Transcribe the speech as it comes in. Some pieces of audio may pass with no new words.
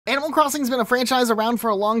Animal Crossing's been a franchise around for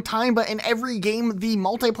a long time, but in every game, the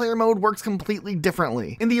multiplayer mode works completely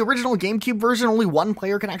differently. In the original GameCube version, only one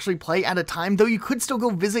player can actually play at a time, though you could still go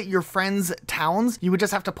visit your friends' towns. You would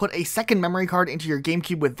just have to put a second memory card into your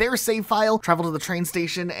GameCube with their save file, travel to the train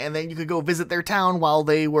station, and then you could go visit their town while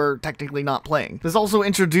they were technically not playing. This also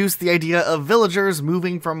introduced the idea of villagers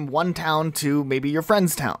moving from one town to maybe your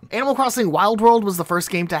friend's town. Animal Crossing Wild World was the first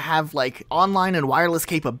game to have like online and wireless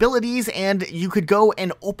capabilities, and you could go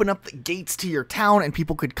and open up the gates to your town and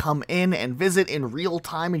people could come in and visit in real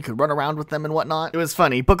time and you could run around with them and whatnot. It was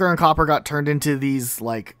funny. Booker and Copper got turned into these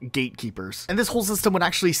like gatekeepers. And this whole system would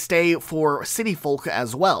actually stay for city folk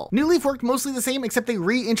as well. New Leaf worked mostly the same, except they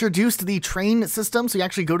reintroduced the train system, so you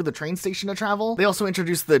actually go to the train station to travel. They also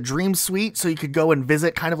introduced the Dream Suite, so you could go and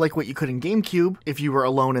visit kind of like what you could in GameCube if you were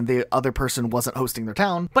alone and the other person wasn't hosting their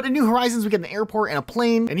town. But in New Horizons, we get an airport and a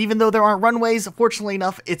plane, and even though there aren't runways, fortunately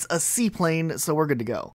enough, it's a seaplane, so we're good to go.